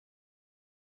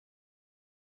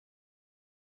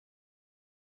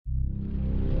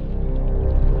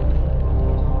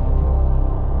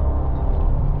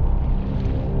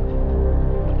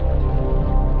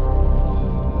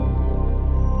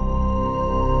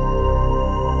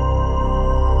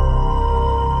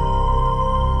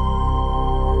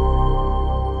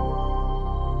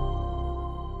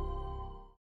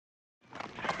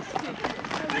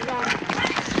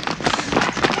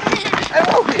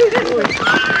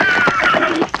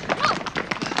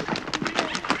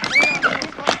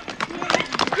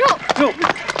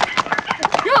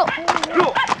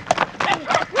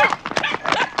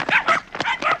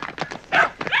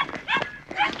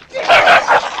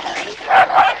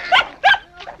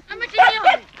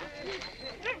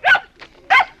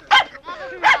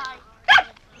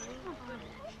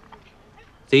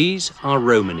These are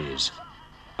Romanies,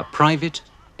 a private,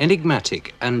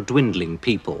 enigmatic and dwindling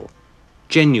people,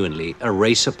 genuinely a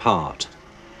race apart.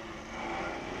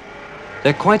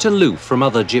 They're quite aloof from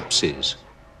other gypsies,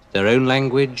 their own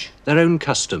language, their own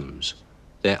customs,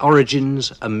 their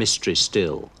origins a mystery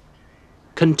still,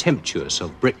 contemptuous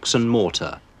of bricks and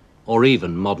mortar, or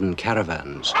even modern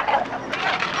caravans.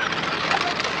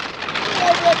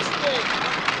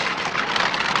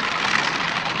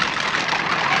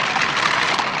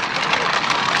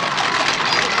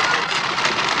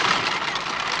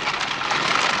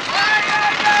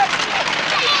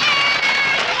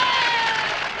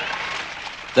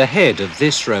 The head of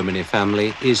this Romany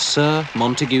family is Sir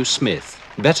Montague Smith,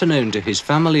 better known to his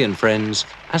family and friends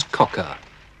as Cocker.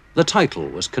 The title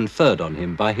was conferred on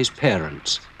him by his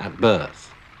parents at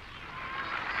birth.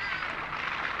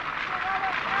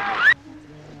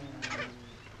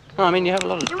 Oh, I mean, you have a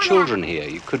lot of children here.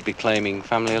 You could be claiming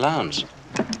family allowance.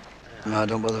 No, I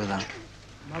don't bother with that.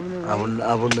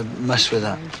 I wouldn't mess with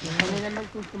that.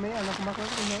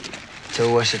 It's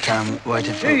a waste of time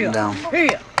waiting for them down.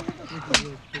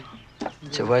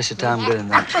 It's a waste of time getting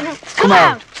that. Come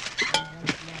out!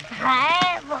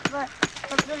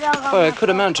 Well, it could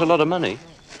amount to a lot of money.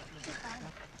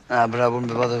 But I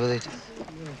wouldn't be bothered with it.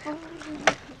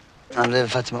 I'd never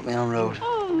fetch them up my own road.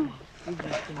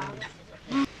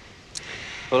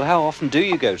 Well, how often do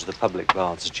you go to the public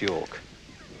baths at York?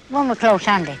 When we're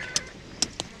close-handed.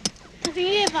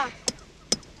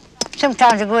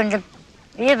 Sometimes I go in the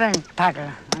river and paddle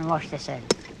and wash the sun.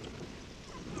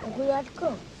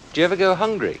 Do you ever go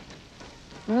hungry?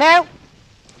 No.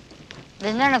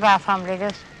 There's none of our family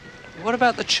does. What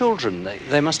about the children?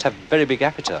 They must have very big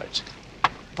appetites.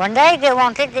 When they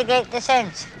want it, they get the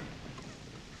sense.